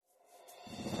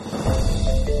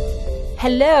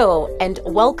Hello, and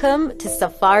welcome to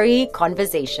Safari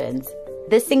Conversations,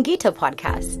 the Singita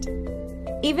podcast.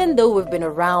 Even though we've been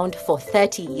around for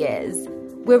 30 years,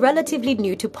 we're relatively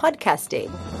new to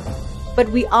podcasting. But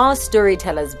we are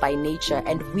storytellers by nature,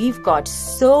 and we've got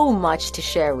so much to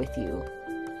share with you.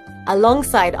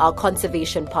 Alongside our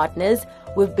conservation partners,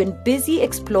 we've been busy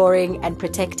exploring and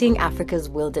protecting Africa's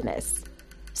wilderness.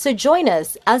 So join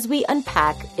us as we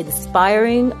unpack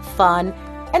inspiring, fun,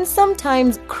 and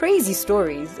sometimes crazy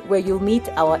stories where you'll meet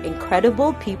our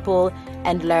incredible people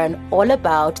and learn all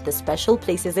about the special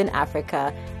places in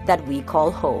Africa that we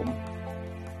call home.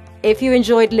 If you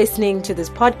enjoyed listening to this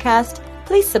podcast,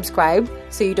 please subscribe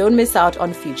so you don't miss out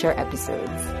on future episodes.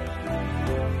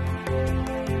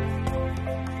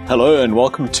 Hello and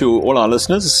welcome to all our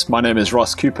listeners. My name is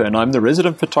Ross Cooper and I'm the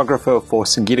resident photographer for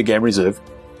Singita Game Reserve.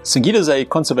 Singita is a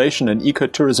conservation and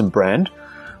ecotourism brand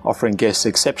offering guests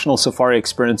exceptional safari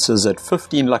experiences at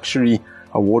 15 luxury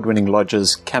award-winning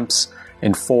lodges, camps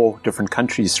in 4 different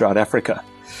countries throughout Africa.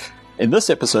 In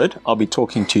this episode, I'll be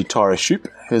talking to Tara Shoop,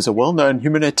 who is a well-known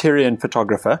humanitarian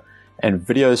photographer and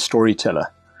video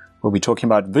storyteller. We'll be talking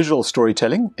about visual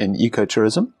storytelling in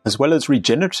ecotourism, as well as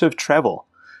regenerative travel,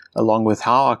 along with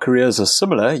how our careers are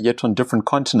similar yet on different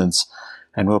continents.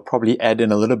 And we'll probably add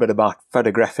in a little bit about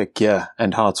photographic gear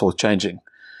and how it's all changing.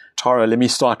 Tara, let me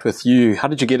start with you. How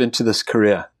did you get into this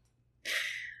career?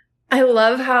 I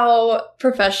love how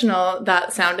professional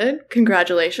that sounded.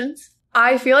 Congratulations.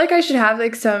 I feel like I should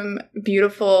have some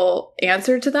beautiful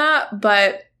answer to that,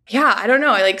 but yeah, I don't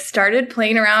know. I started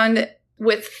playing around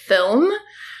with film.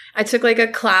 I took a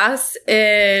class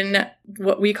in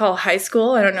what we call high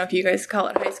school. I don't know if you guys call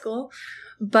it high school,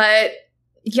 but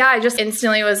yeah, I just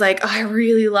instantly was like, oh, I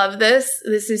really love this.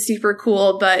 This is super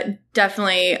cool, but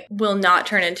definitely will not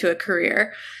turn into a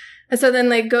career. And so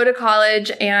then go to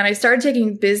college and I started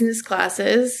taking business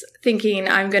classes thinking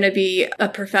I'm going to be a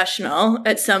professional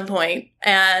at some point.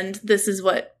 And this is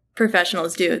what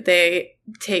professionals do. They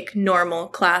take normal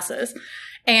classes.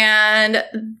 And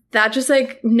that just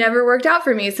never worked out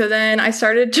for me. So then I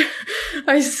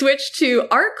switched to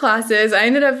art classes. I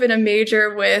ended up in a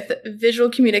major with visual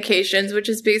communications, which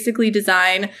is basically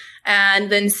design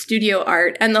and then studio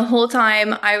art. And the whole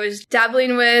time I was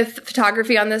dabbling with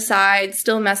photography on the side,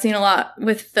 still messing a lot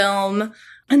with film,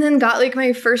 and then got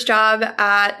my first job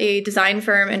at a design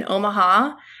firm in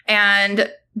Omaha.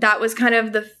 And that was kind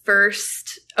of the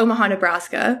first Omaha,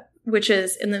 Nebraska, which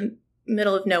is in the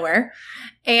middle of nowhere.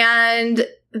 And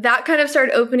that kind of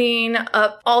started opening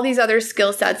up all these other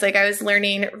skill sets. I was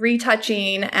learning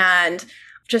retouching and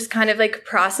just kind of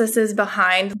processes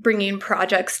behind bringing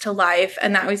projects to life.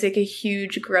 And that was a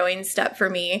huge growing step for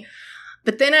me.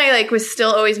 But then I was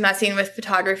still always messing with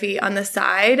photography on the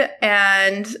side,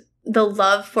 and the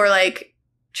love for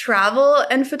travel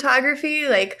and photography,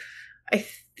 I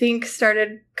think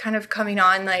started kind of coming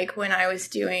on when I was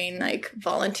doing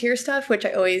volunteer stuff, which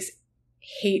I always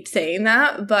hate saying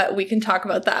that, but we can talk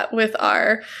about that with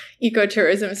our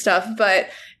ecotourism stuff. But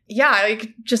yeah,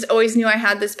 I just always knew I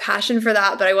had this passion for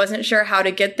that, but I wasn't sure how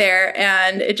to get there.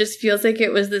 And it just feels like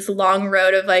it was this long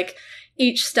road of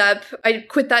each step. I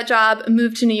quit that job,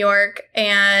 moved to New York,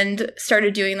 and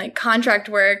started doing contract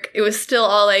work. It was still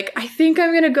all I think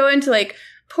I'm going to go into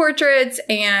portraits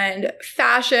and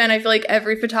fashion. I feel like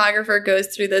every photographer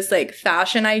goes through this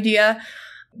fashion idea.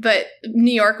 But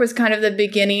New York was kind of the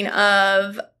beginning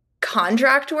of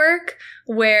contract work,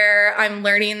 where I'm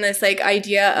learning this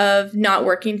idea of not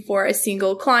working for a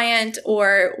single client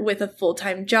or with a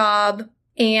full-time job.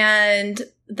 And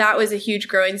that was a huge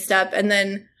growing step. And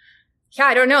then, yeah,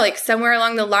 I don't know, somewhere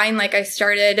along the line, I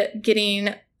started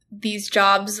getting these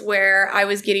jobs where I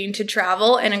was getting to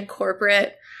travel and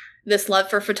incorporate this love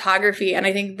for photography. And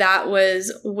I think that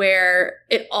was where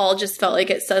it all just felt like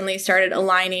it suddenly started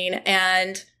aligning.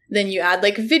 And then you add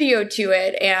video to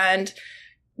it and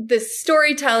this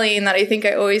storytelling that I think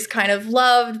I always kind of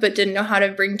loved, but didn't know how to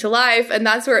bring to life. And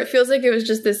that's where it feels like it was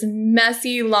just this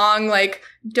messy, long,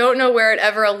 don't know where it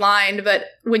ever aligned. But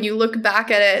when you look back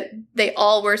at it, they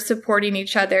all were supporting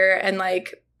each other and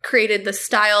created the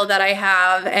style that I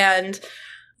have. And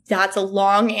that's a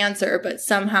long answer, but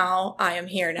somehow I am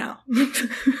here now.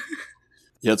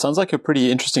 Yeah, it sounds like a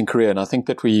pretty interesting career. And I think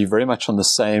that we're very much on the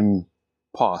same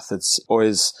path.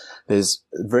 There's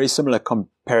very similar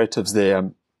comparatives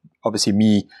there. Obviously,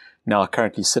 me now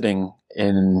currently sitting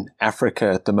in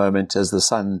Africa at the moment as the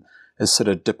sun is sort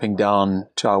of dipping down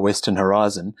to our western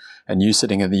horizon, and you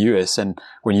sitting in the US. And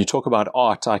when you talk about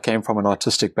art, I came from an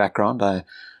artistic background. I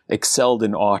excelled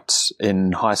in art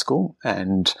in high school.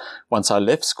 And once I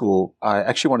left school, I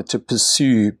actually wanted to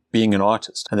pursue being an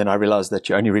artist. And then I realized that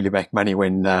you only really make money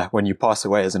when you pass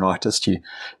away as an artist. You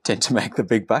tend to make the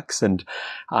big bucks. And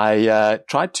I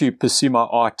tried to pursue my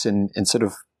art in sort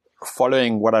of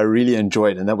following what I really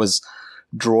enjoyed. And that was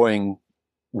drawing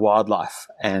wildlife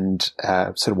and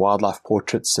sort of wildlife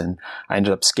portraits. And I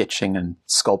ended up sketching and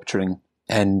sculpturing.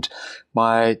 And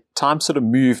my time sort of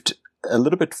moved a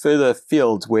little bit further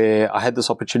afield, where I had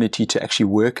this opportunity to actually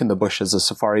work in the bush as a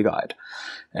safari guide.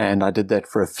 And I did that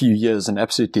for a few years and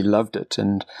absolutely loved it.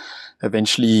 And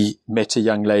eventually met a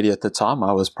young lady at the time.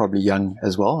 I was probably young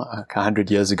as well, like 100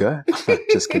 years ago.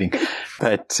 Just kidding.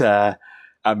 But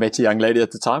I met a young lady at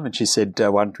the time, and she said,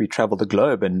 why don't we travel the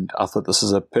globe? And I thought this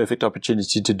is a perfect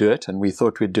opportunity to do it. And we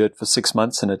thought we'd do it for 6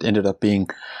 months, and it ended up being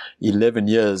 11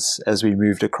 years as we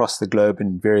moved across the globe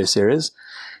in various areas.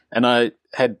 And I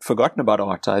had forgotten about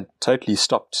art. I totally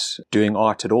stopped doing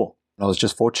art at all. I was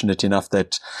just fortunate enough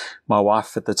that my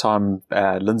wife at the time,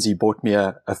 Lindsay, bought me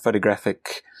a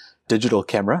photographic digital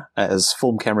camera, as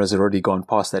film cameras had already gone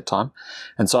past that time.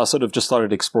 And so I sort of just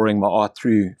started exploring my art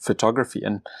through photography.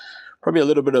 And probably a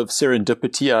little bit of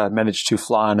serendipity, I managed to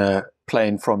fly on a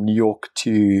plane from New York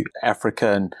to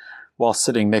Africa. And while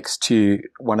sitting next to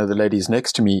one of the ladies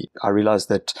next to me, I realized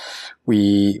that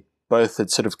we both had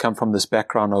sort of come from this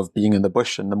background of being in the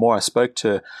bush. And the more I spoke to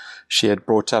her, she had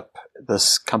brought up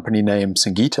this company named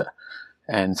Singita.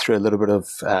 And through a little bit of,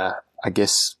 I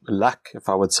guess, luck, if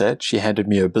I would say it, she handed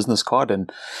me a business card.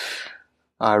 And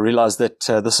I realized that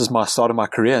this is my start of my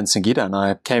career in Singita. And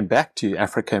I came back to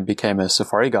Africa and became a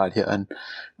safari guide here and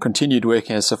continued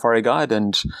working as a safari guide.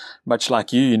 And much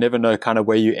like you never know kind of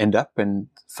where you end up. And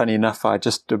funny enough, I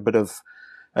just a bit of,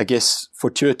 I guess,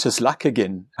 fortuitous luck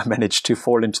again. I managed to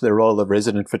fall into the role of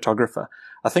resident photographer.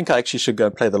 I think I actually should go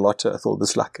and play the lotto with all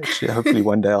this luck, actually. Hopefully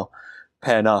one day I'll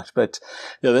pan out. But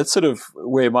yeah, that's sort of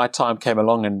where my time came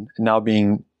along. And now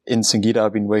being in Singita,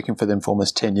 I've been working for them for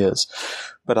almost 10 years.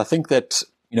 But I think that,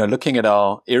 looking at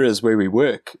our areas where we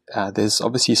work, there's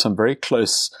obviously some very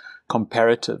close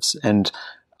comparatives. And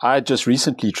I just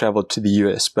recently traveled to the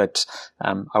US, but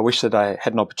I wish that I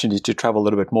had an opportunity to travel a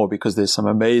little bit more, because there's some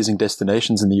amazing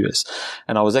destinations in the US.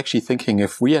 And I was actually thinking,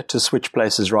 if we had to switch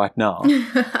places right now,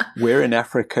 where in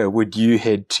Africa would you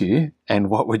head to, and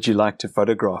what would you like to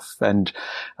photograph? And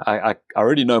I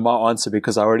already know my answer,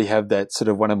 because I already have that sort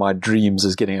of one of my dreams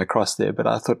is getting across there. But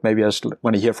I thought maybe I just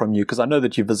want to hear from you, because I know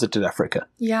that you visited Africa.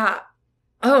 Yeah.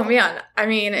 Oh, man. I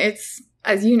mean, it's,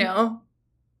 as you know,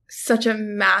 such a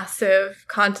massive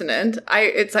continent.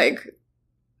 It's like,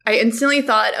 I instantly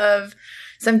thought of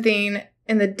something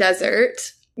in the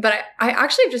desert, but I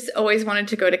actually just always wanted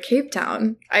to go to Cape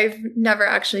Town. I've never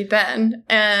actually been.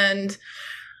 And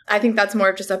I think that's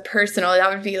more of just a personal, that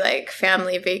would be like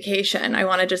family vacation. I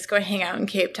want to just go hang out in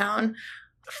Cape Town.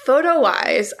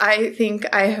 Photo-wise, I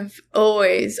think I have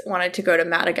always wanted to go to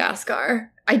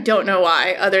Madagascar. I don't know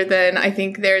why, other than I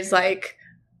think there's like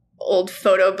old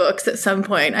photo books at some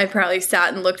point I probably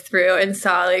sat and looked through and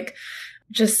saw like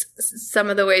just some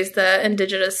of the ways the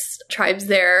indigenous tribes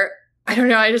there. I don't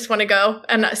know. I just want to go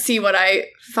and see what I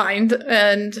find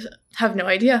and have no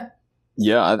idea.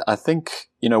 Yeah, I think,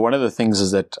 one of the things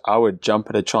is that I would jump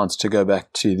at a chance to go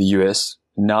back to the US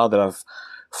now that I've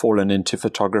fallen into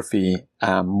photography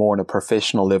more on a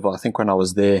professional level. I think when I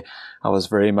was there, I was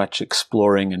very much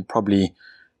exploring and probably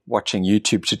watching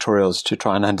YouTube tutorials to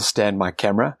try and understand my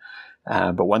camera.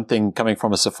 But one thing, coming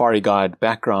from a safari guide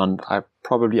background, I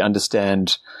probably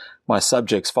understand my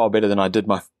subjects far better than I did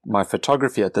my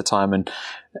photography at the time. And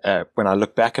when I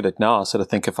look back at it now, I sort of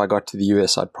think if I got to the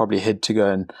US, I'd probably head to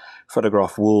go and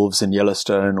photograph wolves in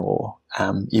Yellowstone, or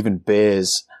even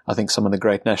bears. I think some of the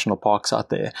great national parks out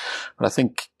there. But I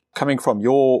think coming from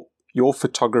your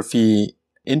photography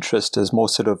interest as more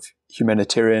sort of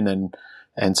humanitarian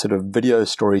and sort of video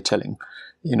storytelling,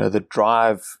 the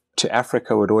drive to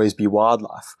Africa would always be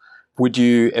wildlife. Would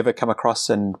you ever come across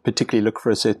and particularly look for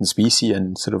a certain species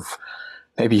and sort of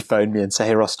maybe phone me and say,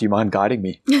 hey, Ross, do you mind guiding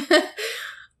me?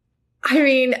 I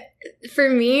mean, for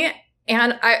me,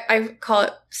 and I call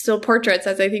it still portraits,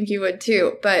 as I think you would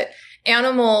too, but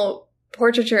animal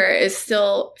portraiture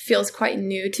feels quite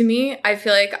new to me. I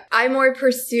feel like I more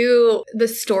pursue the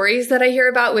stories that I hear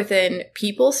about within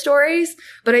people's stories.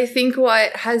 But I think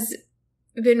what has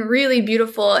been really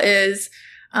beautiful is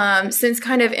since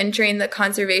kind of entering the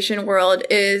conservation world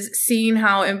is seeing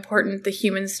how important the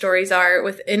human stories are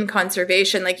within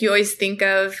conservation. Like you always think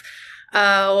of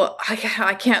oh,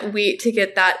 I can't wait to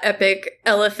get that epic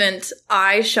elephant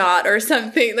eye shot or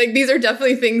something. Like, these are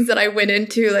definitely things that I went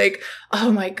into like,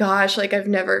 oh my gosh, like I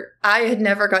had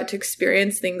never got to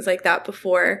experience things like that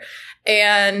before.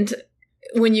 And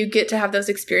when you get to have those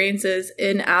experiences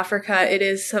in Africa, it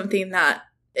is something that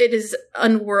it is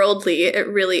unworldly. It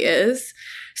really is.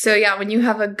 So yeah, when you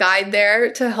have a guide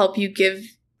there to help you give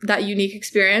that unique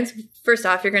experience, first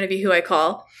off, you're going to be who I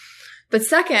call. But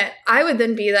second, I would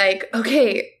then be like,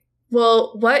 okay,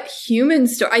 well, what human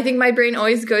story? I think my brain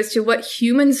always goes to what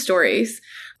human stories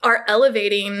are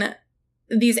elevating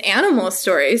these animal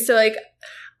stories. So like,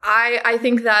 I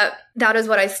think that is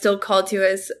what I still call to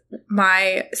as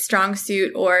my strong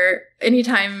suit, or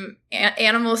anytime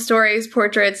animal stories,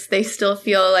 portraits, they still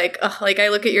feel like, like I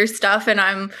look at your stuff and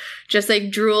I'm just like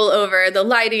drool over the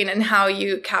lighting and how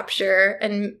you capture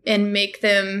and make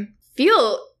them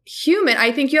feel human.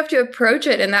 I think you have to approach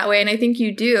it in that way. And I think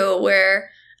you do,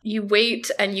 where you wait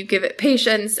and you give it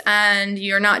patience, and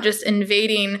you're not just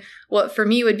invading what for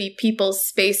me would be people's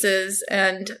spaces,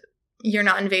 and you're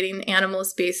not invading animal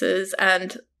spaces.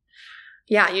 And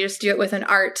yeah, you just do it with an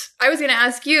art. I was going to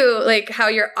ask you like how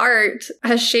your art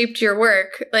has shaped your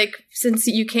work. Like, since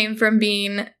you came from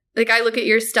being like, I look at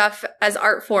your stuff as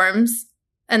art forms,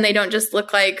 and they don't just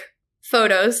look like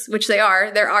photos, which they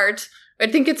are, they're art. I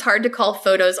think it's hard to call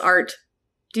photos art.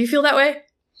 Do you feel that way?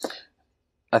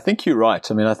 I think you're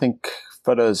right. I mean, I think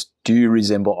photos do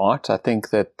resemble art. I think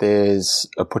that there's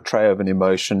a portrayal of an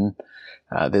emotion.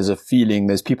 There's a feeling.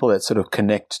 There's people that sort of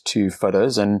connect to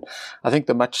photos, and I think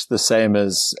they're much the same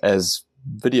as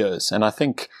videos. And I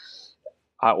think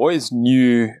I always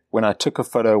knew when I took a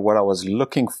photo what I was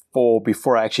looking for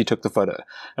before I actually took the photo.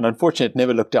 And unfortunately, it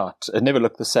never looked out. It never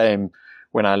looked the same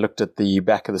when I looked at the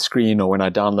back of the screen or when I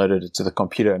downloaded it to the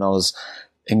computer. And I was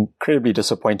incredibly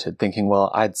disappointed, thinking,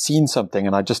 well, I'd seen something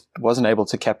and I just wasn't able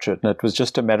to capture it. And it was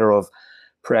just a matter of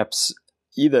perhaps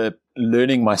either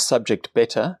learning my subject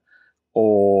better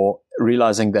or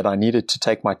realizing that I needed to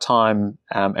take my time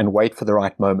and wait for the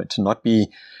right moment,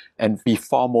 and be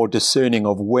far more discerning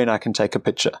of when I can take a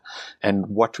picture and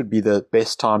what would be the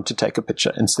best time to take a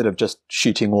picture, instead of just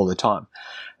shooting all the time.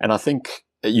 And I think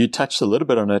you touched a little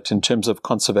bit on it in terms of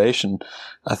conservation.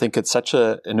 I think it's such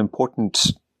an important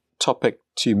topic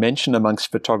to mention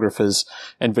amongst photographers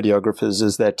and videographers,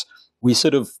 is that we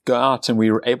sort of go out and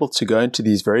we were able to go into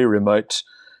these very remote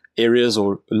areas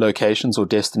or locations or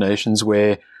destinations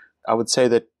where I would say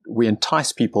that we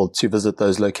entice people to visit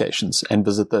those locations and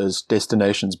visit those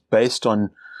destinations based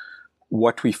on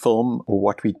what we film or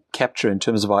what we capture in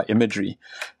terms of our imagery.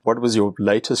 What was your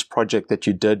latest project that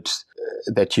you did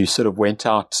that you sort of went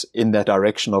out in that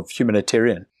direction of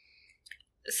humanitarian?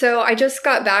 So I just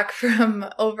got back from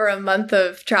over a month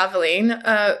of traveling.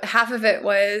 Half of it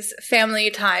was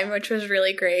family time, which was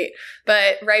really great.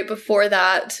 But right before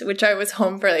that, which I was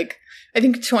home for like, I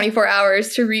think 24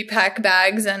 hours to repack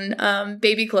bags and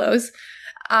baby clothes,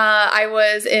 I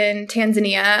was in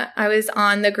Tanzania. I was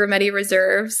on the Grumeti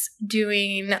Reserves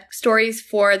doing stories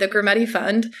for the Grumeti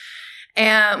Fund,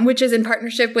 which is in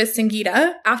partnership with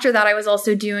Singita. After that, I was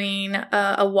also doing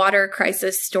a water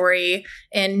crisis story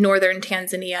in northern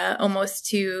Tanzania, almost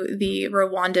to the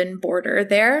Rwandan border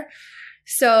there.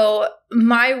 So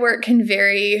my work can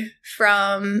vary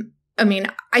from,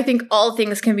 I think all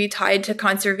things can be tied to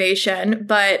conservation,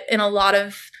 but in a lot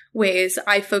of ways,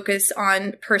 I focus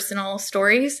on personal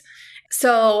stories.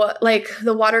 So like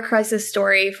the water crisis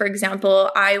story, for example,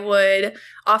 I would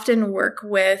often work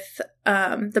with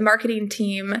the marketing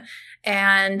team,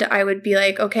 and I would be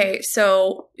like, okay,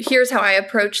 so here's how I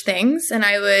approach things. And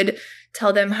I would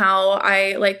tell them how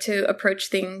I like to approach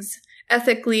things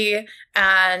ethically,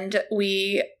 and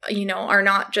we, are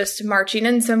not just marching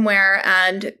in somewhere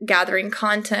and gathering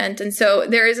content. And so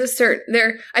there is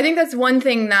I think that's one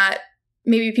thing that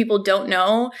maybe people don't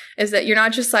know, is that you're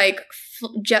not just like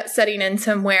jet setting in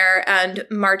somewhere and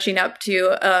marching up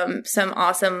to some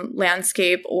awesome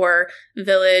landscape or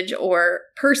village or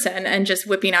person and just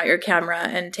whipping out your camera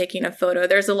and taking a photo.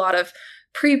 There's a lot of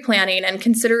pre-planning and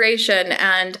consideration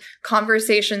and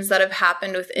conversations that have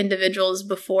happened with individuals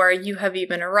before you have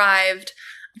even arrived.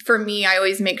 For me, I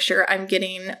always make sure I'm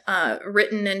getting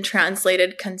written and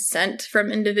translated consent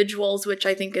from individuals, which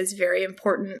I think is very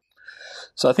important.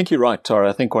 So I think you're right, Tara.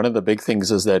 I think one of the big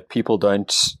things is that people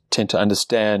don't tend to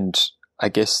understand, I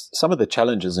guess, some of the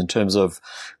challenges in terms of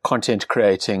content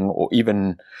creating, or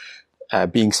even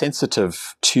being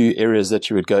sensitive to areas that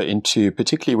you would go into,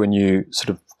 particularly when you sort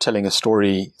of telling a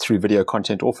story through video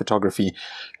content or photography,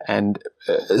 and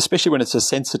especially when it's a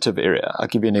sensitive area. I'll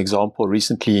give you an example.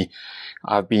 Recently,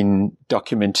 I've been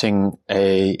documenting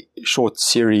a short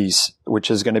series, which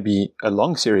is going to be a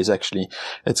long series actually.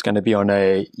 It's going to be on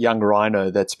a young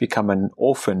rhino that's become an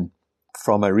orphan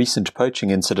from a recent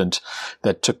poaching incident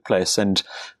that took place. And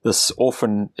this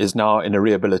orphan is now in a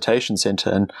rehabilitation center.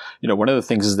 And, one of the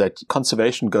things is that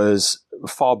conservation goes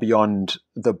far beyond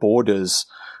the borders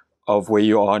of where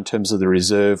you are in terms of the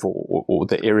reserve or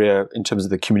the area in terms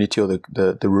of the community or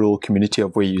the rural community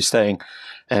of where you're staying.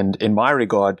 And in my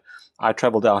regard, I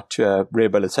traveled out to a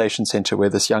rehabilitation center where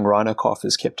this young rhino calf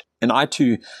is kept. And I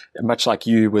too, much like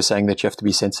you were saying that you have to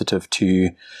be sensitive to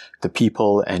the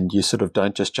people and you sort of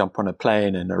don't just jump on a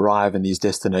plane and arrive in these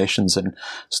destinations and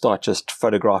start just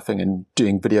photographing and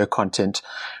doing video content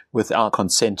without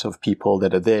consent of people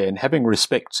that are there, and having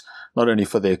respect not only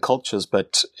for their cultures,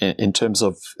 but in terms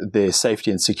of their safety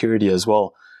and security as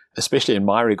well, especially in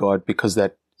my regard, because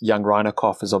that young rhino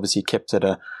calf is obviously kept at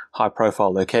a high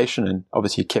profile location and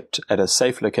obviously kept at a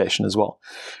safe location as well.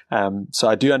 So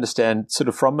I do understand sort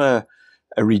of from a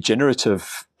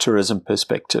regenerative tourism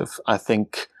perspective, I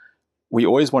think we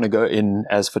always want to go in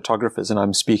as photographers, and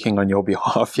I'm speaking on your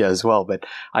behalf here as well, but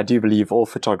I do believe all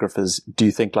photographers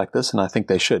do think like this, and I think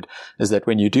they should, is that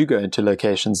when you do go into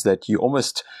locations that you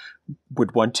almost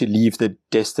would want to leave the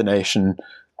destination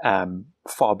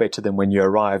far better than when you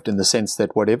arrived, in the sense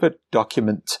that whatever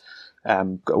document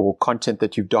or content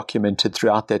that you've documented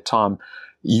throughout that time,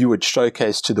 you would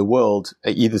showcase to the world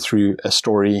either through a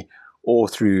story or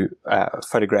through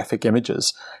photographic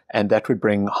images, and that would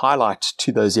bring highlight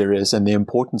to those areas and the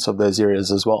importance of those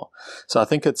areas as well. So I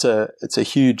think it's a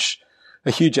huge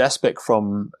aspect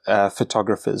from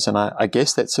photographers, and I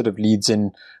guess that sort of leads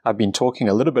in. I've been talking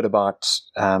a little bit about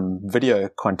video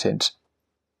content,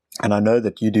 and I know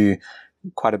that you do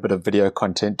quite a bit of video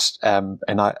content, and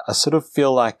I sort of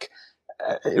feel like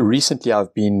recently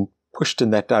I've been pushed in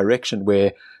that direction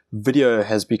where video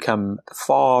has become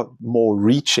far more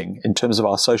reaching in terms of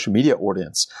our social media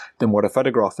audience than what a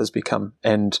photograph has become.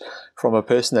 And from a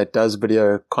person that does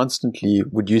video constantly,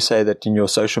 would you say that in your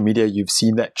social media you've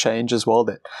seen that change as well,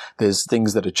 that there's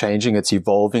things that are changing, it's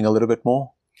evolving a little bit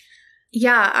more?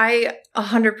 Yeah, I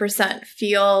 100%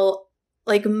 feel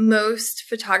like most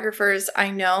photographers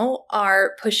I know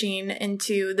are pushing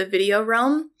into the video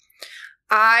realm.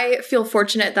 I feel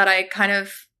fortunate that I kind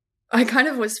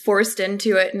of was forced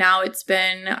into it. Now it's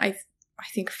been, I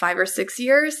think 5 or 6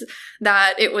 years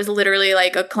that it was literally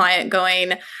like a client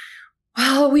going,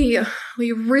 well, we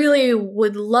really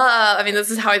would love, I mean,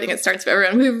 this is how I think it starts for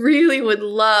everyone. We really would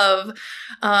love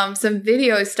some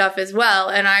video stuff as well.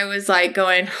 And I was like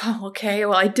going, oh, okay,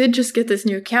 well, I did just get this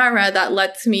new camera that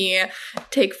lets me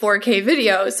take 4K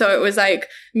video. So it was like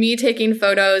me taking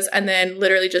photos and then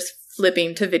literally just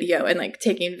flipping to video and like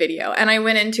taking video. And I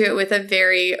went into it with a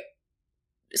very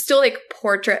still like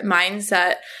portrait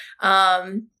mindset.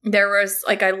 There was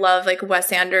like, I love like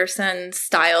Wes Anderson's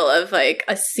style of like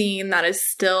a scene that is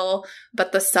still,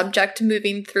 but the subject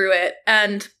moving through it.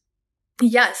 And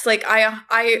yes, like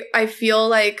I feel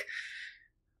like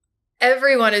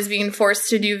everyone is being forced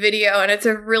to do video, and it's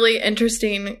a really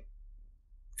interesting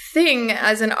thing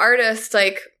as an artist,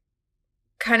 like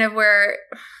kind of where,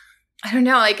 I don't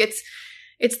know, like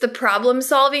it's the problem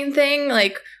solving thing,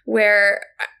 like where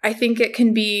I think it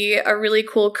can be a really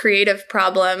cool creative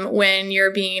problem when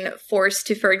you're being forced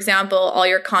to, for example, all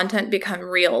your content become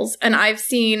reels. And I've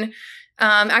seen,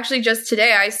 actually just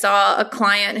today, I saw a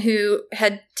client who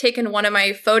had taken one of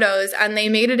my photos and they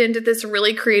made it into this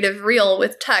really creative reel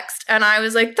with text. And I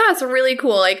was like, that's really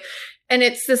cool. Like, and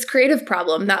it's this creative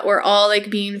problem that we're all like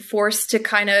being forced to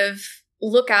kind of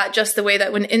look at, just the way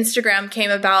that when Instagram came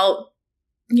about,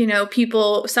 you know,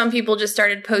 some people just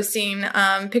started posting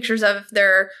pictures of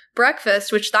their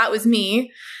breakfast, which that was me.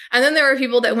 And then there were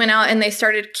people that went out and they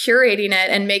started curating it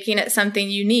and making it something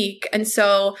unique. And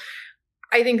so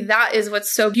I think that is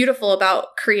what's so beautiful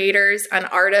about creators and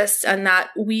artists, and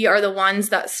that we are the ones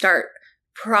that start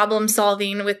problem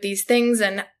solving with these things,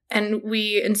 and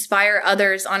we inspire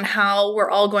others on how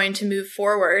we're all going to move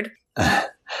forward.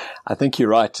 I think you're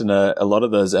right in a lot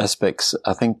of those aspects.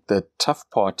 I think the tough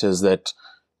part is that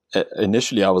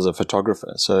initially I was a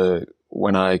photographer, so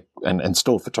when and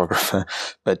still a photographer,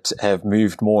 but have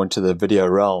moved more into the video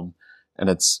realm, and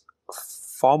it's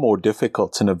far more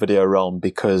difficult in a video realm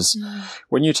because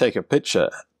when you take a picture,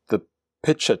 the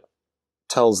picture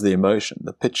tells the emotion.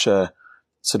 The picture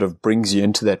sort of brings you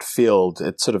into that field.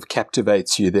 It sort of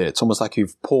captivates you there. It's almost like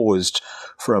you've paused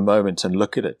for a moment and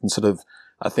look at it, and sort of,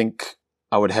 I think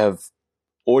I would have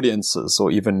audiences or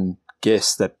even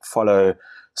guests that follow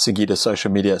Singita's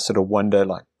social media sort of wonder,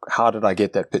 like, how did I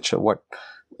get that picture? What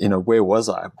where was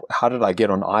I? How did I get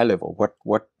on eye level?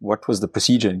 What was the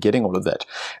procedure in getting all of that?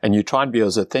 And you try and be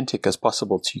as authentic as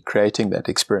possible to creating that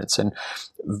experience. And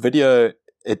video,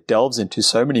 it delves into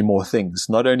so many more things.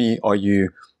 Not only are you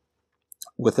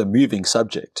with a moving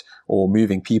subject or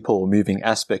moving people or moving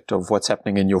aspect of what's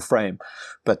happening in your frame,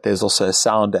 but there's also a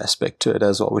sound aspect to it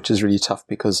as well, which is really tough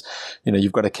because,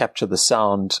 you've got to capture the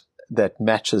sound that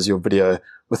matches your video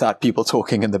without people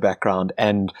talking in the background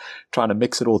and trying to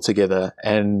mix it all together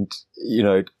and,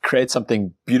 create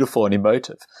something beautiful and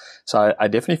emotive. So I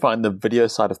definitely find the video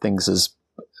side of things is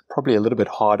probably a little bit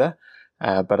harder,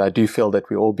 but I do feel that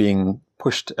we're all being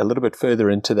pushed a little bit further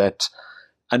into that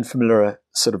unfamiliar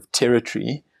sort of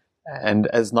territory. And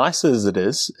as nice as it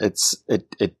is,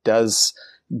 it does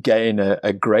gain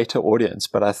a greater audience.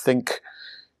 But I think,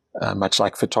 much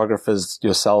like photographers,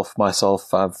 yourself, myself,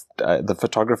 the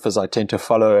photographers I tend to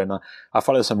follow, and I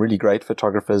follow some really great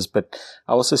photographers, but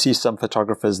I also see some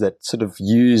photographers that sort of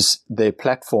use their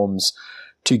platforms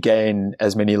to gain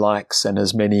as many likes and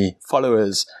as many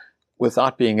followers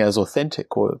without being as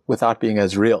authentic or without being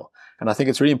as real. And I think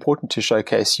it's really important to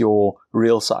showcase your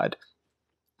real side.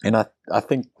 And I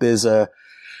think there's a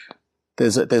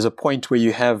point where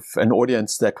you have an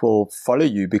audience that will follow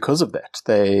you because of that.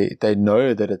 They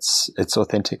know that it's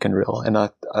authentic and real. And a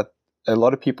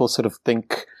lot of people sort of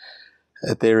think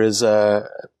that there is a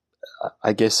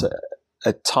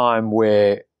time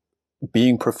where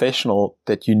being professional,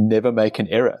 that you never make an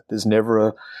error. You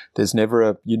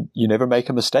never make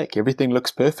a mistake. Everything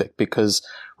looks perfect because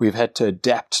we've had to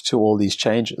adapt to all these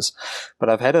changes. But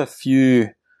I've had a few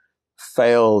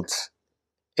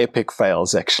epic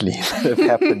fails actually that have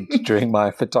happened during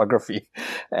my photography.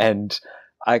 And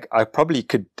I probably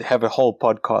could have a whole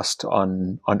podcast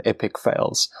on epic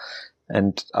fails,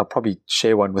 and I'll probably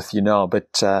share one with you now.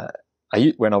 But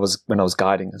when I was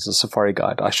guiding as a safari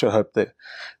guide, I sure hope that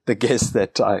the guests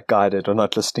that I guided are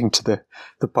not listening to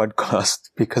the podcast,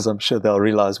 because I'm sure they'll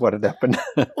realize what had happened.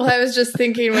 Well, I was just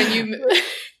thinking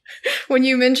when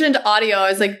you mentioned audio, I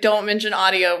was like, don't mention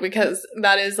audio, because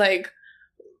that is like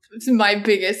my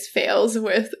biggest fails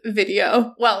with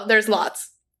video. Well, there's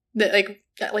lots that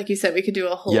like you said, we could do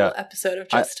a whole episode of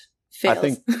just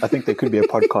fails. I think there could be a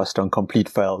podcast on complete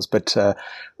fails, but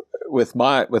with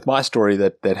my story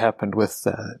that happened with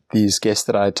these guests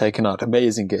that I had taken out,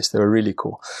 amazing guests, they were really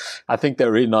cool. I think they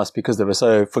were really nice because they were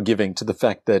so forgiving to the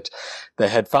fact that they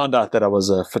had found out that I was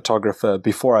a photographer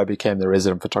before I became the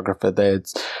resident photographer. They had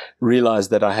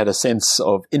realized that I had a sense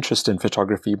of interest in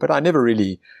photography, but I never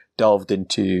really delved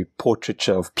into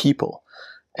portraiture of people.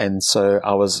 And so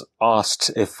I was asked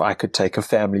if I could take a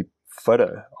family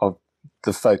photo of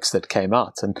the folks that came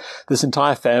out. And this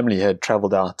entire family had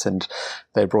traveled out, and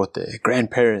they brought their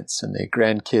grandparents and their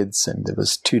grandkids, and there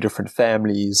was 2 different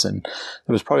families, and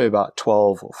there was probably about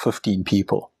 12 or 15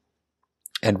 people.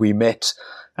 And we met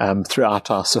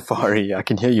throughout our safari. I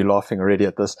can hear you laughing already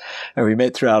at this. And we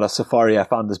met throughout our safari. I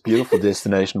found this beautiful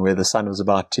destination where the sun was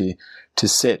about to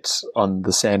set on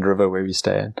the Sand River where we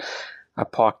stay. And I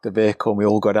parked the vehicle and we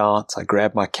all got out. I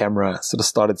grabbed my camera, sort of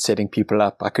started setting people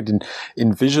up. I could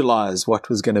visualize what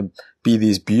was going to be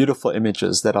these beautiful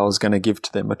images that I was going to give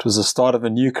to them. It was the start of a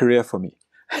new career for me.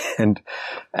 And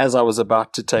as I was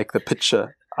about to take the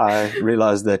picture, I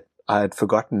realized that I had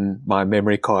forgotten my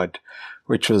memory card,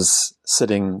 which was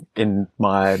sitting in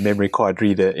my memory card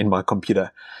reader in my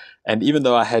computer. And even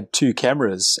though I had 2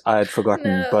 cameras, I had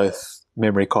forgotten both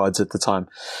memory cards at the time.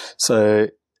 So,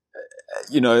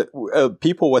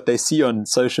 people, what they see on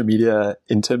social media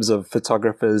in terms of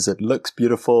photographers, it looks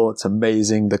beautiful. It's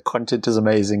amazing. The content is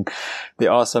amazing.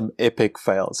 There are some epic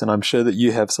fails, and I'm sure that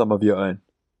you have some of your own.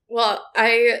 Well,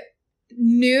 I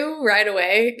knew right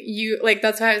away,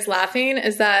 that's why I was laughing,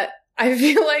 is that I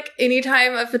feel like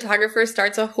anytime a photographer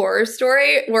starts a horror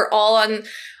story, we're all on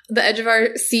the edge of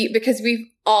our seat because we've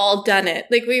all done it.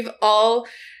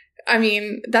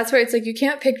 That's why it's like, you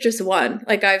can't pick just one.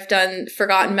 Like, I've done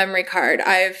forgotten memory card.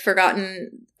 I've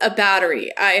forgotten a battery.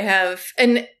 I have,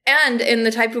 and in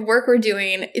the type of work we're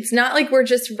doing, it's not like we're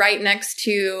just right next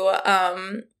to,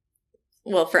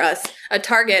 for us, a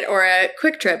Target or a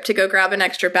Quick Trip to go grab an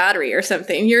extra battery or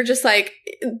something. You're just like,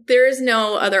 there is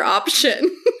no other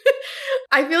option.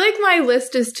 I feel like my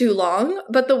list is too long,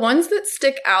 but the ones that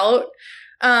stick out,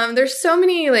 there's so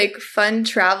many fun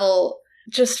travel,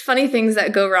 just funny things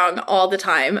that go wrong all the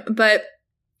time. But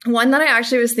one that I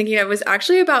actually was thinking of was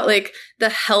actually about the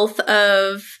health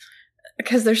of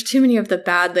because there's too many of the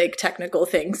bad, like, technical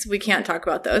things. We can't talk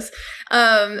about those.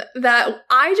 That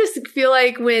I just feel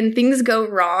like when things go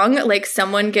wrong, like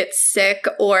someone gets sick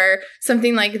or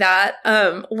something like that.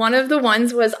 One of the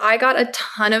ones was I got a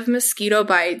ton of mosquito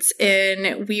bites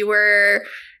we were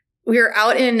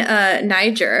out in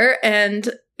Niger, and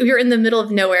we were in the middle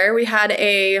of nowhere. We had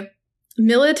a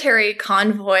military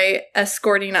convoy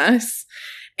escorting us,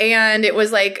 and it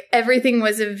was like everything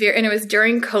was and it was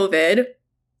during COVID.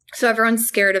 So everyone's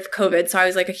scared of COVID. So I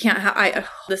was like,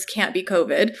 this can't be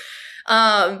COVID.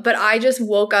 But I just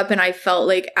woke up and I felt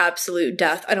like absolute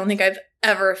death. I don't think I've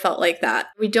ever felt like that.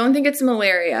 We don't think it's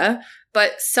malaria,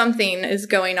 but something is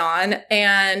going on.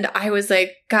 And I was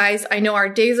like, guys, I know our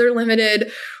days are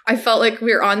limited. I felt like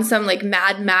we were on some like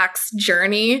Mad Max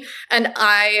journey. And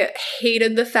I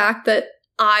hated the fact that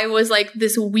I was like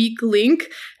this weak link.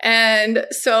 And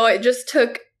so it just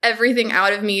took everything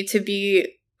out of me to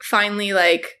be finally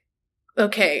like,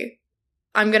 okay,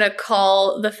 I'm going to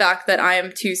call the fact that I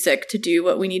am too sick to do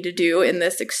what we need to do in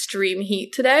this extreme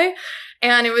heat today.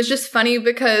 And it was just funny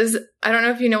because I don't know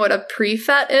if you know what a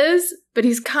prefect is, but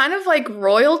he's kind of like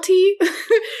royalty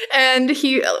and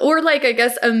or like, I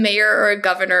guess a mayor or a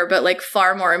governor, but like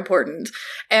far more important.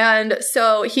 And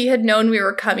so he had known we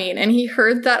were coming and he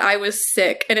heard that I was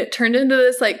sick, and it turned into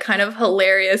this like kind of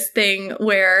hilarious thing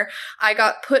where I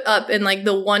got put up in like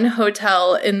the one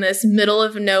hotel in this middle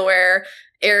of nowhere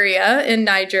area in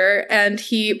Niger. And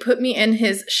he put me in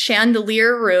his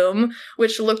chandelier room,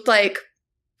 which looked like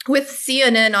with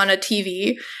CNN on a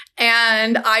TV.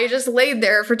 And I just laid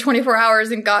there for 24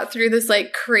 hours and got through this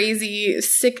like crazy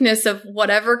sickness of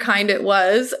whatever kind it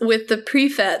was, with the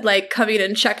prefect like coming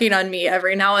and checking on me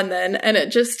every now and then. And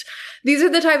it just, these are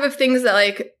the type of things that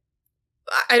like,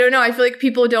 I don't know, I feel like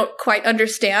people don't quite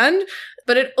understand,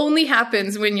 but it only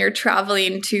happens when you're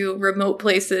traveling to remote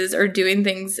places or doing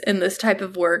things in this type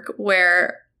of work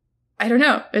where, I don't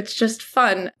know, it's just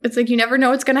fun. It's like you never know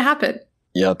what's going to happen.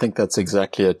 Yeah, I think that's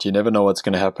exactly it. You never know what's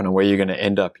going to happen and where you're going to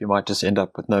end up. You might just end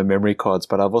up with no memory cards.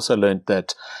 But I've also learned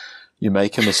that you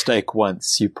make a mistake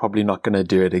once, you're probably not going to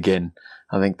do it again.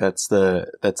 I think that's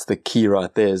the key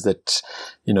right there, is that,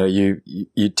 you know,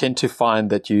 you tend to find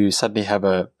that you suddenly have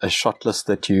a shot list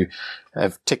that you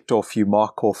have ticked off. You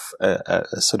mark off a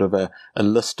sort of a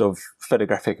list of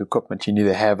photographic equipment you need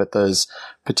to have at those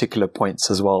particular points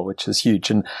as well, which is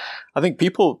huge. And I think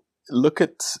people look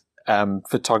at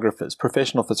photographers,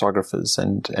 professional photographers,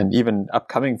 and even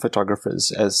upcoming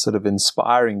photographers as sort of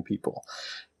inspiring people.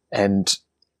 And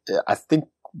I think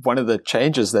one of the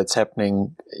changes that's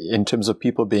happening in terms of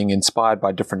people being inspired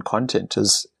by different content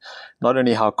is not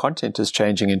only how content is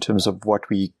changing in terms of what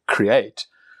we create,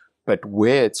 but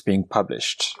where it's being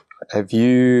published. Have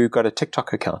you got a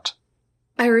TikTok account?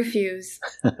 I refuse.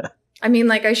 I mean,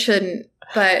 like, I shouldn't,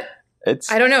 but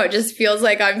I don't know. It just feels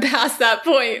like I'm past that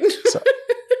point. So,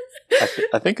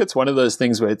 I think it's one of those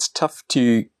things where it's tough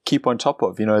to keep on top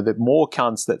of. You know, the more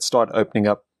accounts that start opening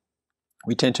up,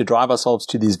 we tend to drive ourselves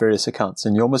to these various accounts,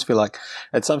 and you almost feel like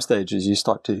at some stages you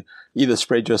start to either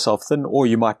spread yourself thin or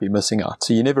you might be missing out.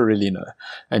 So you never really know.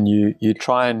 And you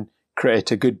try and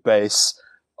create a good base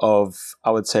of, I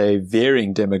would say,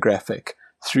 varying demographic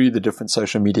through the different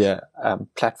social media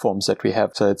platforms that we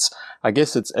have. So I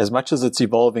guess it's as much as it's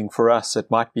evolving for us, it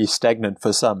might be stagnant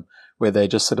for some, where they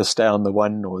just sort of stay on the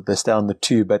one or they stay on the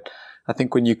two. But I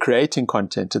think when you're creating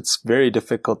content, it's very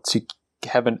difficult to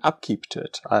have an upkeep to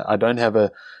it. I don't have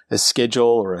a schedule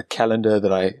or a calendar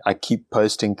that I keep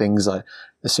posting things.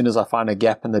 As soon as I find a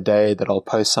gap in the day, that I'll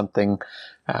post something.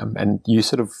 And you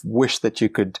sort of wish that you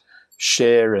could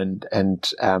share and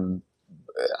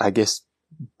I guess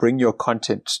bring your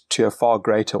content to a far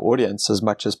greater audience as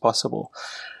much as possible.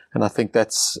 And I think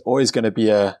that's always going to be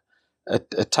a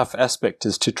tough aspect,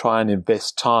 is to try and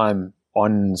invest time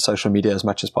on social media as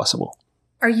much as possible.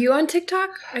 Are you on TikTok?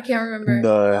 I can't remember.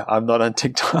 No, I'm not on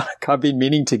TikTok. I've been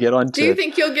meaning to get onto it. Do you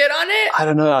think you'll get on it? I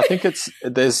don't know. I think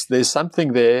there's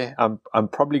something there. I'm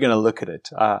probably going to look at it.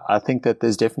 I think that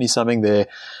there's definitely something there.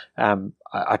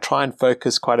 I try and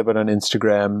focus quite a bit on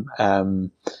Instagram.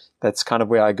 That's kind of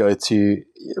where I go to.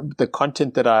 The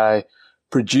content that I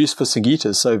produce for Singita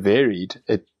is so varied.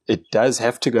 It does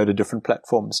have to go to different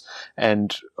platforms.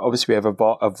 And obviously we have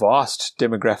a vast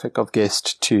demographic of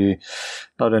guests, to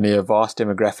not only a vast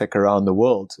demographic around the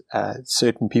world.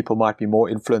 Certain people might be more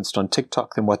influenced on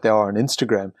TikTok than what they are on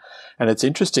Instagram. And it's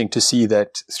interesting to see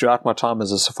that throughout my time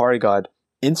as a safari guide,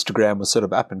 Instagram was sort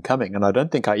of up and coming. And I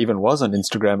don't think I even was on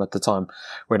Instagram at the time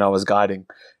when I was guiding.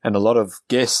 And a lot of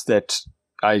guests that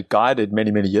I guided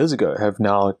many, many years ago have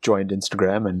now joined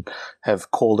Instagram and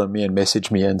have called on me and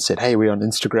messaged me and said, hey, we're on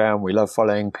Instagram. We love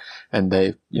following. And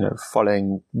they,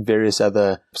 following various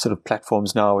other sort of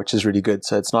platforms now, which is really good.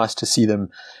 So it's nice to see them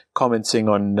commenting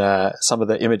on some of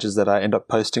the images that I end up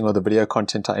posting or the video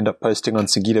content I end up posting on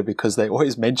Singita, because they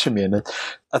always mention me. And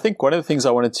I think one of the things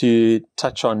I wanted to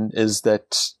touch on is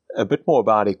that a bit more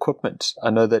about equipment. I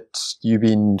know that you've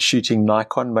been shooting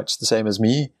Nikon much the same as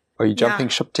me. Are you jumping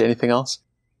ship to anything else?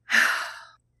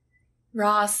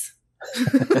 Ross.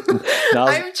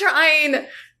 I'm trying.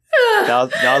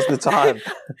 Now's the time.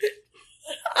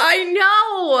 I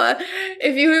know.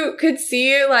 If you could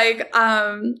see,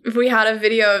 if we had a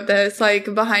video of this,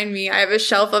 behind me, I have a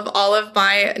shelf of all of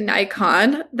my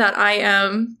Nikon that I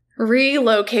am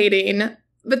relocating.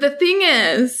 But the thing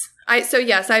is,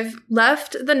 I've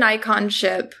left the Nikon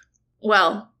ship.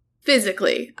 Well,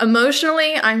 physically.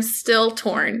 Emotionally, I'm still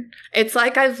torn. It's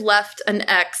like I've left an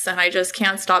ex and I just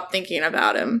can't stop thinking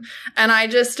about him. And I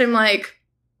just am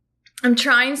I'm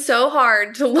trying so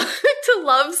hard to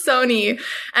love Sony.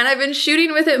 And I've been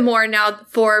shooting with it more now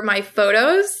for my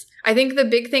photos. I think the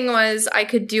big thing was I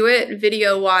could do it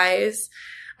video-wise.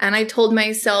 And I told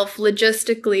myself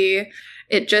logistically,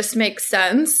 it just makes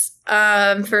sense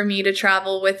for me to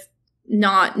travel with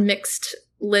not mixed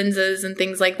lenses and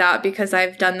things like that, because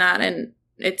I've done that and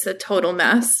it's a total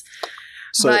mess.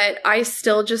 But I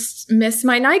still just miss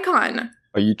my Nikon.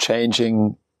 Are you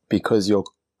changing because your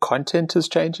content is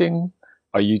changing?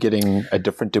 Are you getting a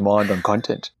different demand on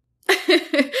content?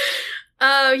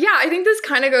 I think this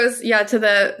kind of goes, to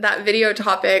that video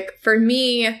topic. For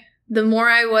me, the more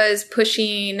I was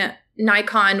pushing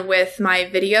Nikon with my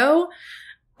video,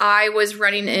 I was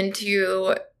running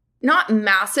into not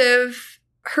massive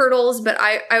hurdles, but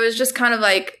I was just kind of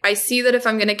I see that if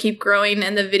I'm going to keep growing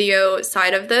in the video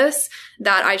side of this,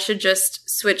 that I should just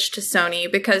switch to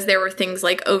Sony, because there were things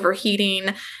like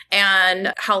overheating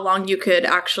and how long you could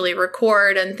actually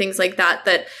record and things like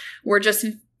that were just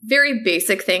very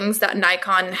basic things that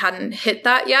Nikon hadn't hit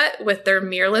that yet with their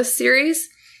mirrorless series.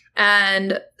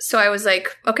 And so I was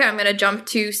like, okay, I'm going to jump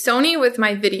to Sony with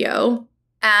my video.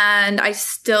 And I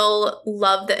still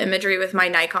love the imagery with my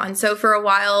Nikon. So for a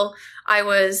while, I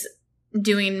was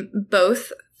doing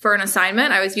both for an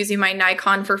assignment. I was using my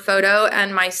Nikon for photo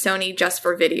and my Sony just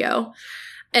for video.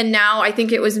 And now I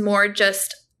think it was more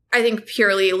just,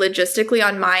 purely logistically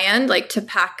on my end, to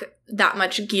pack that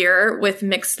much gear with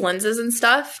mixed lenses and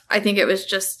stuff. I think it was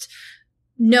just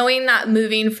knowing that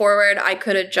moving forward, I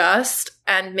could adjust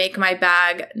and make my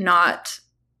bag not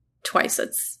twice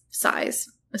its size.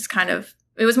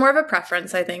 It was more of a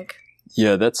preference, I think.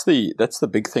 Yeah, that's the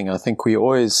big thing. I think we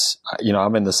always,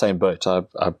 I'm in the same boat. I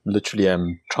literally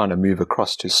am trying to move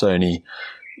across to Sony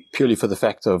purely for the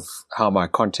fact of how my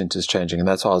content is changing. And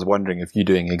that's why I was wondering if you're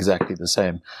doing exactly the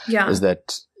same. Yeah. Is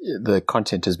that the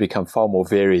content has become far more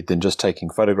varied than just taking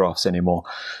photographs anymore.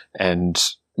 And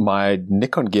my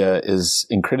Nikon gear is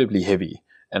incredibly heavy.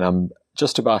 And I'm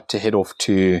just about to head off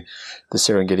to the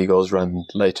Serengeti Girls Run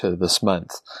later this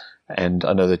month. And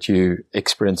I know that you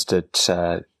experienced it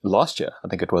last year, I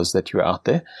think it was, that you were out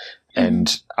there.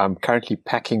 And I'm currently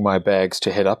packing my bags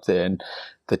to head up there. And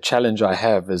the challenge I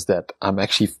have is that I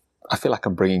feel like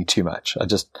I'm bringing too much. I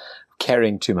just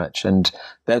carrying too much. And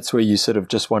that's where you sort of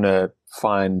just want to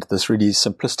find this really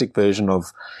simplistic version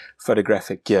of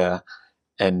photographic gear.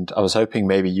 And I was hoping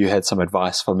maybe you had some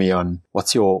advice for me on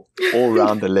what's your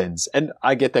all-rounder lens. And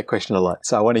I get that question a lot,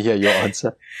 so I want to hear your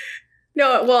answer.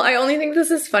 No, well, I only think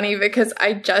this is funny because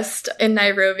I just in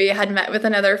Nairobi had met with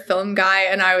another film guy,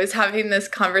 and I was having this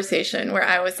conversation where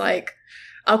I was like,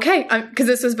 okay, because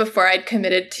this was before I'd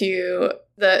committed to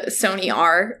the Sony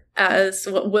R as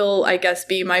what will, I guess,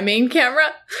 be my main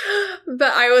camera.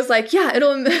 But I was like, yeah,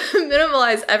 it'll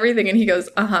minimalize everything. And he goes,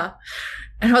 uh-huh.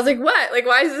 And I was like, what?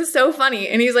 Why is this so funny?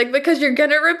 And he's like, because you're going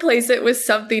to replace it with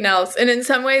something else. And in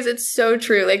some ways, it's so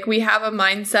true. We have a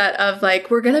mindset of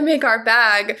we're going to make our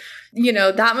bag,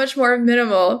 that much more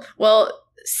minimal. Well,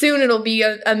 soon it'll be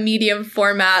a medium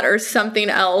format or something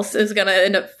else is going to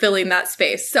end up filling that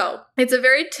space. So it's a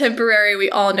very temporary, we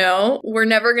all know. We're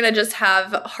never going to just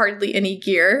have hardly any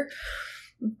gear.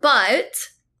 But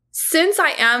since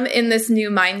I am in this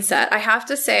new mindset, I have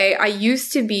to say I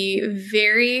used to be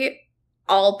very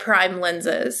all prime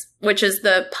lenses, which is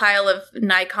the pile of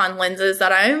Nikon lenses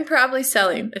that I'm probably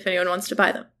selling if anyone wants to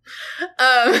buy them.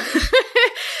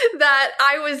 That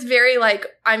I was very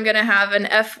I'm going to have an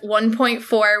f1.4,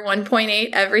 1.8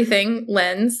 everything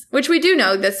lens, which we do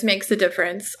know this makes a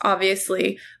difference,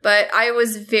 obviously. But I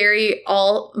was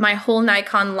my whole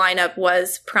Nikon lineup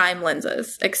was prime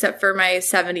lenses, except for my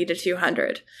 70 to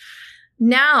 200.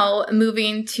 Now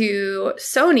moving to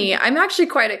Sony, I'm actually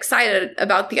quite excited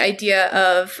about the idea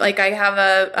of like, I have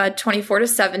a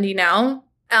 24-70 now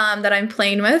that I'm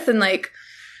playing with. And like,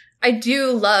 I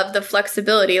do love the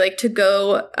flexibility, like to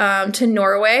go to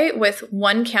Norway with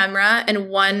one camera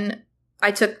and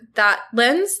I took that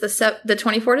lens, the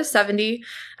 24-70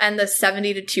 and the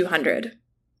 70-200.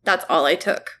 That's all I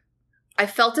took. I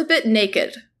felt a bit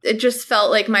naked. It just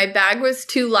felt like my bag was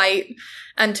too light,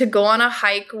 and to go on a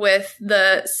hike with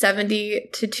the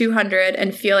 70-200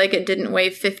 and feel like it didn't weigh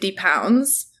 50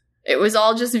 pounds. It was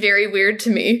all just very weird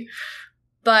to me,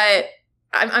 but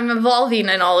I'm evolving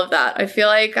in all of that. I feel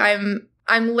like I'm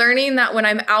learning that when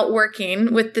I'm out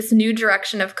working with this new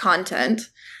direction of content,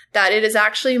 that it is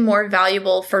actually more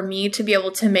valuable for me to be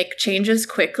able to make changes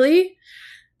quickly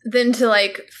than to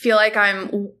like feel like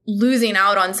I'm losing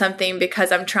out on something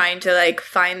because I'm trying to like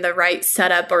find the right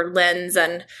setup or lens,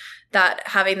 and that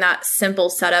having that simple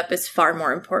setup is far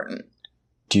more important.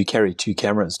 Do you carry two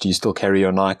cameras? Do you still carry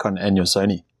your Nikon and your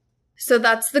Sony? So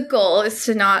that's the goal, is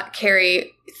to not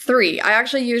carry three. I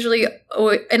actually usually,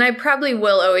 and I probably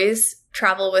will always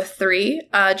travel with three,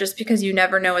 just because you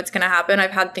never know what's going to happen. I've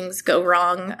had things go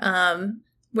wrong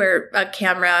where a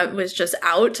camera was just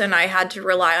out and I had to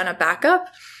rely on a backup.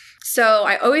 So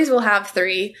I always will have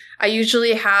three. I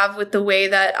usually have, with the way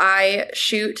that I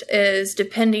shoot, is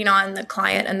depending on the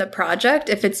client and the project.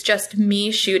 If it's just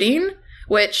me shooting,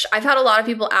 which I've had a lot of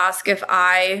people ask if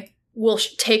I will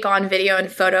take on video and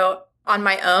photo on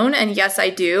my own. And yes,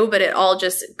 I do, but it all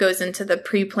just goes into the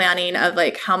pre-planning of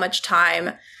like how much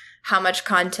time, how much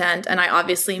content. And I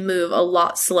obviously move a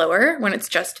lot slower when it's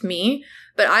just me.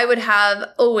 But I would have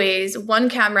always one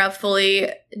camera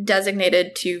fully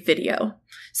designated to video.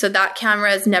 So that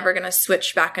camera is never going to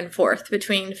switch back and forth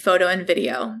between photo and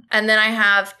video. And then I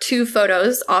have two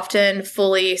photos, often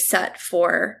fully set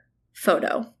for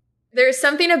photo. There's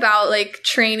something about like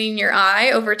training your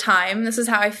eye over time. This is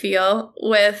how I feel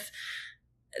with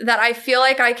that. I feel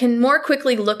like I can more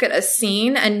quickly look at a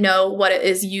scene and know what it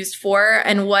is used for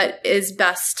and what is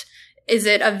best. Is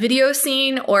it a video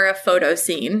scene or a photo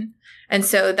scene? And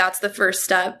so that's the first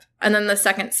step. And then the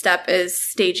second step is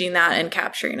staging that and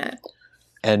capturing it.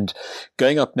 And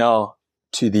going up now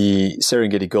to the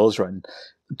Serengeti Girls Run,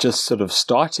 just sort of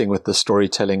starting with the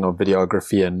storytelling of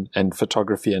videography and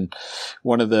photography. And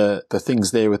one of the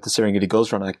things there with the Serengeti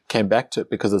Girls Run, I came back to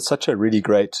it because it's such a really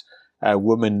great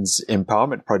women's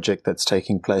empowerment project that's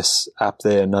taking place up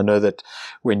there. And I know that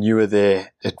when you were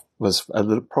there, it was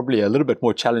probably a little bit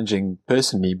more challenging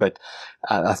personally, but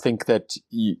I think that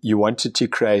you wanted to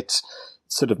create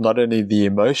sort of not only the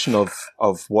emotion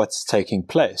of what's taking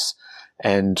place,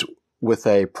 and with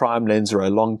a prime lens or a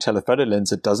long telephoto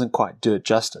lens, it doesn't quite do it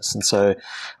justice. And so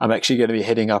I'm actually going to be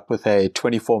heading up with a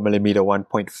 24mm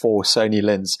 1.4 Sony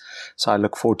lens. So I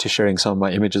look forward to sharing some of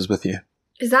my images with you.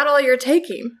 Is that all you're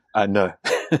taking? No.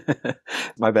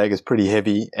 My bag is pretty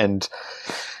heavy, and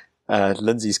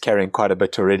Lindsay's carrying quite a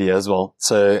bit already as well.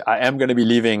 So I am going to be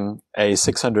leaving a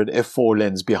 600 f4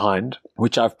 lens behind,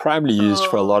 which I've primarily used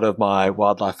for a lot of my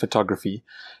wildlife photography.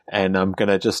 And I'm going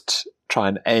to just try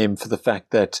and aim for the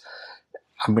fact that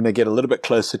I'm going to get a little bit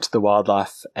closer to the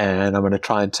wildlife, and I'm going to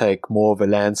try and take more of a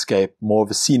landscape, more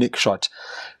of a scenic shot.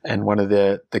 And one of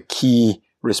the key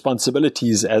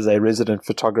responsibilities as a resident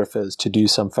photographer is to do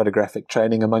some photographic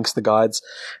training amongst the guides.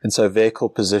 And so vehicle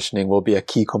positioning will be a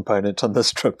key component on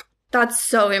this trip. That's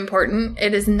so important.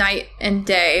 It is night and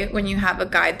day when you have a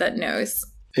guide that knows.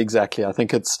 Exactly. I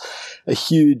think it's a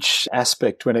huge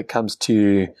aspect when it comes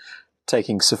to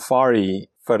taking safari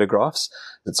photographs.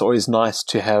 It's always nice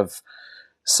to have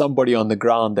somebody on the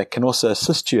ground that can also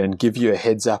assist you and give you a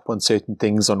heads up on certain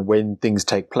things, on when things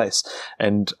take place.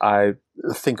 And I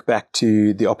think back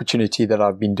to the opportunity that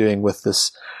I've been doing with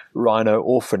this rhino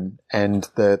orphan and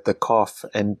the calf,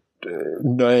 and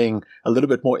knowing a little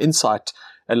bit more insight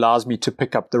allows me to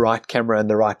pick up the right camera and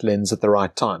the right lens at the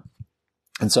right time.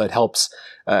 And so it helps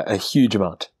a huge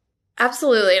amount.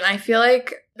 Absolutely. And I feel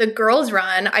like the girls'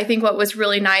 run, I think what was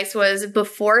really nice was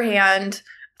beforehand,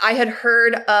 I had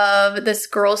heard of this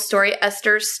girl's story,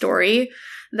 Esther's story,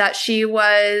 that she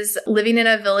was living in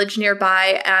a village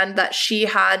nearby and that she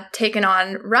had taken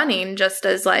on running just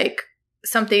as like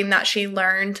something that she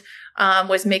learned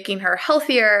was making her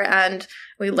healthier. And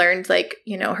we learned like,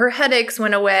 you know, her headaches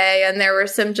went away, and there were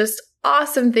some just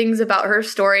awesome things about her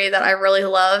story that I really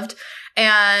loved.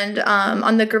 And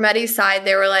on the Grimetti side,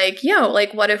 they were like, you know,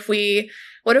 like what if we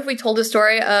told the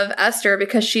story of Esther,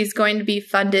 because she's going to be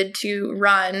funded to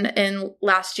run in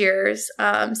last year's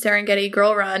Serengeti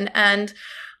Girl Run. And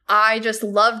I just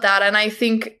love that. And I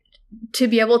think to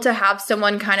be able to have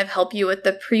someone kind of help you with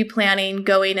the pre-planning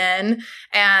going in.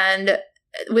 And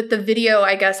with the video,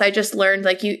 I guess I just learned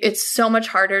like it's so much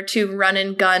harder to run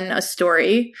and gun a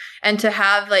story, and to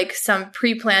have like some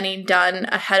pre-planning done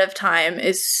ahead of time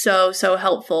is so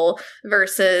helpful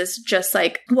versus just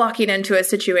like walking into a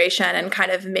situation and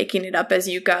kind of making it up as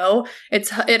you go.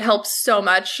 It helps so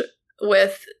much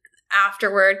with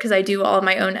afterward, because I do all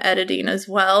my own editing as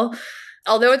well.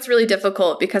 Although it's really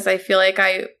difficult because I feel like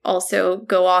I also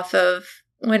go off of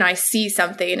when I see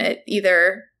something, it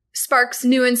either sparks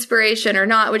new inspiration or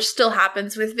not, which still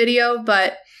happens with video.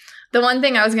 But the one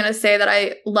thing I was going to say that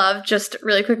I love just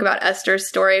really quick about Esther's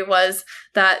story was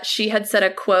that she had said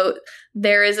a quote,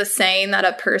 there is a saying that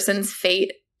a person's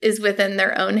fate is within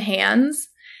their own hands,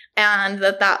 and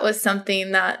that was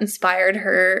something that inspired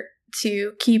her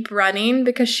to keep running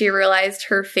because she realized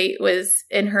her fate was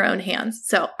in her own hands.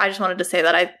 So I just wanted to say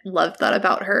that I loved that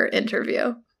about her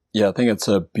interview. Yeah, I think it's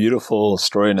a beautiful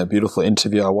story and a beautiful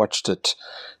interview. I watched it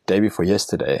day before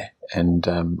yesterday, and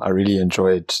I really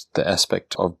enjoyed the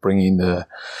aspect of bringing the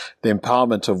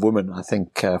empowerment of women, I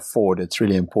think, forward. It's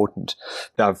really important.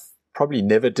 I've probably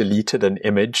never deleted an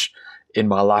image in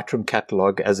my Lightroom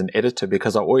catalog as an editor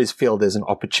because I always feel there's an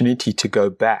opportunity to go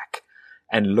back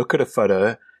and look at a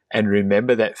photo and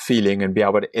remember that feeling and be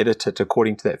able to edit it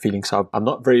according to that feeling. So I'm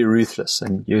not very ruthless,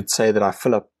 and you'd say that I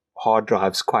fill up hard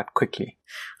drives quite quickly.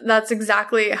 That's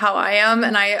exactly how I am.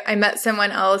 And I met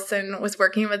someone else and was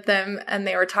working with them, and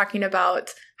they were talking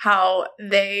about how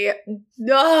they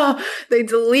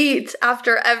delete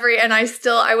after every, and I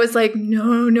was like,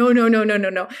 no.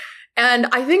 And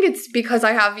I think it's because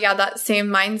I have, that same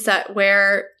mindset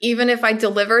where even if I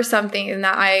deliver something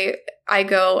that I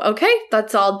go, okay,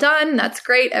 that's all done. That's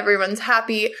great. Everyone's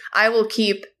happy. I will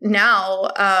keep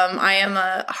now. I am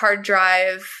a hard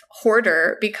drive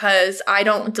hoarder because I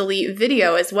don't delete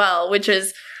video as well, which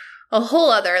is a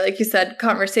whole other, like you said,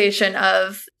 conversation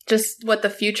of just what the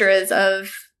future is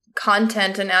of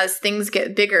content. And as things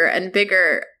get bigger and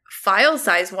bigger, file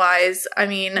size wise, I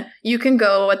mean, you can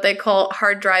go what they call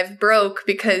hard drive broke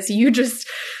because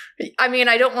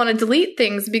I don't want to delete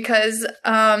things because,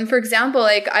 for example,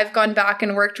 like I've gone back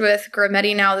and worked with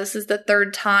Grametti now. This is the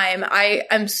third time. I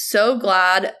am so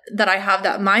glad that I have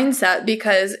that mindset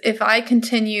because if I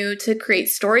continue to create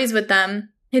stories with them,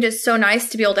 it is so nice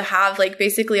to be able to have like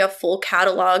basically a full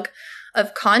catalog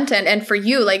of content. And for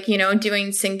you, like,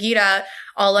 doing Sangeeta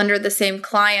all under the same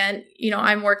client,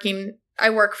 I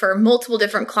work for multiple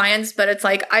different clients, but it's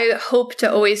like I hope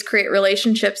to always create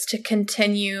relationships to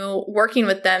continue working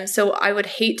with them. So I would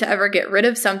hate to ever get rid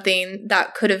of something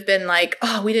that could have been like,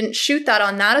 oh, we didn't shoot that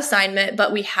on that assignment,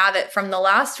 but we have it from the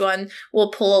last one. We'll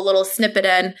pull a little snippet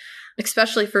in,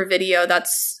 especially for video.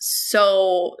 That's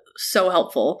so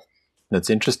helpful. It's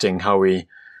interesting how we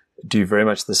do very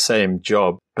much the same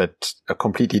job, but a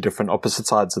completely different opposite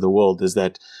sides of the world is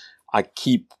that I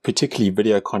keep particularly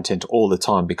video content all the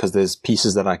time because there's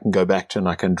pieces that I can go back to and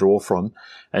I can draw from.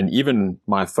 And even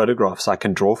my photographs I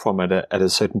can draw from at a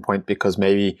certain point because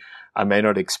maybe I may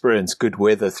not experience good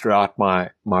weather throughout my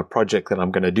project that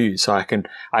I'm going to do. So I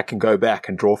can go back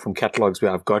and draw from catalogs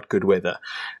where I've got good weather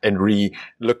and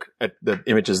look at the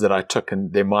images that I took,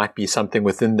 and there might be something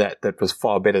within that was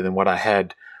far better than what I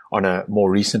had on a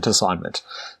more recent assignment.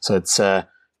 So it's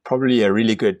probably a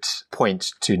really good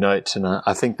point to note. And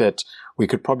I think that we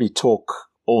could probably talk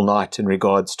all night in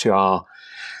regards to our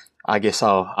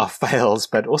fails,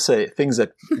 but also things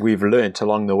that we've learned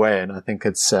along the way. And I think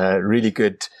it's really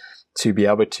good to be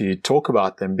able to talk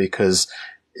about them because,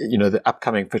 the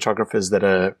upcoming photographers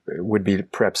that would be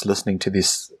perhaps listening to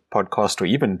this podcast, or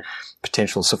even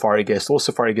potential safari guests or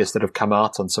safari guests that have come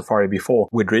out on safari before,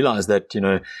 would realize that,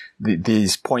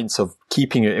 these points of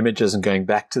keeping your images and going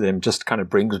back to them just kind of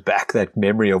brings back that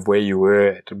memory of where you were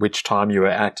at which time you were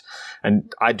at.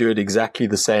 And I do it exactly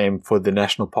the same for the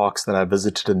national parks that I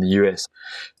visited in the US.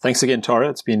 Thanks again, Tara.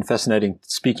 It's been fascinating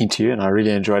speaking to you, and I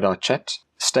really enjoyed our chat.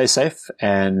 Stay safe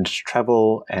and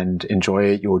travel and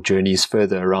enjoy your journeys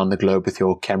further around the globe with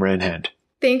your camera in hand.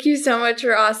 Thank you so much,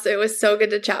 Ross. It was so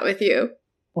good to chat with you.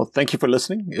 Well, thank you for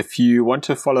listening. If you want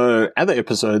to follow other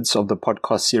episodes of the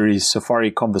podcast series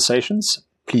Safari Conversations,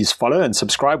 please follow and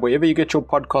subscribe wherever you get your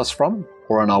podcasts from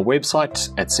or on our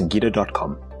website at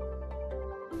sangeeta.com.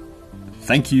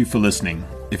 Thank you for listening.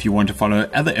 If you want to follow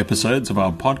other episodes of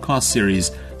our podcast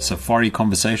series Safari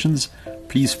Conversations,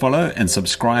 please follow and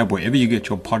subscribe wherever you get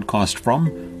your podcast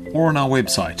from or on our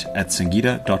website at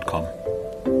sangeeta.com.